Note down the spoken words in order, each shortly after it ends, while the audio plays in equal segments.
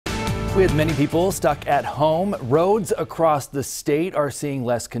With many people stuck at home, roads across the state are seeing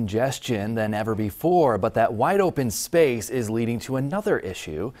less congestion than ever before, but that wide open space is leading to another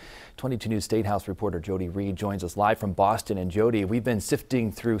issue. 22 News State House reporter Jody Reed joins us live from Boston. And Jody, we've been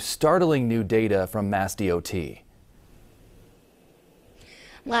sifting through startling new data from MassDOT.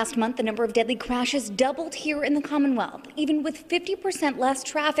 Last month, the number of deadly crashes doubled here in the Commonwealth, even with 50% less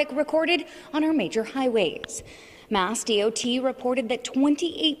traffic recorded on our major highways. MassDOT reported that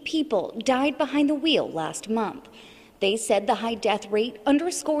 28 people died behind the wheel last month. They said the high death rate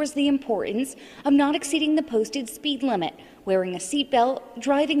underscores the importance of not exceeding the posted speed limit, wearing a seatbelt,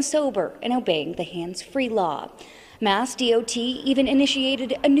 driving sober, and obeying the hands-free law. MassDOT even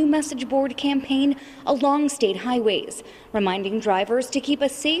initiated a new message board campaign along state highways, reminding drivers to keep a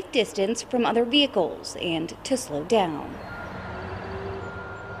safe distance from other vehicles and to slow down.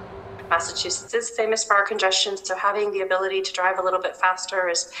 Massachusetts is famous for our congestion, so having the ability to drive a little bit faster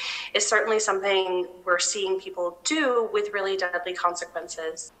is certainly something we're seeing people do with really deadly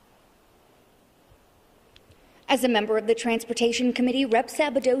consequences. As a member of the Transportation Committee, Rep.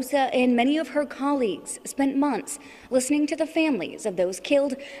 Sabadosa and many of her colleagues spent months listening to the families of those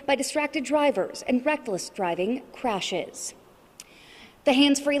killed by distracted drivers and reckless driving crashes. The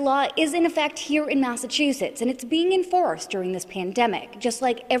hands-free law is in effect here in Massachusetts, and it's being enforced during this pandemic, just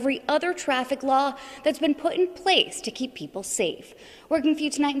like every other traffic law that's been put in place to keep people safe. Working for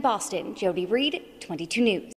you tonight in Boston, Jody Reed, 22 News.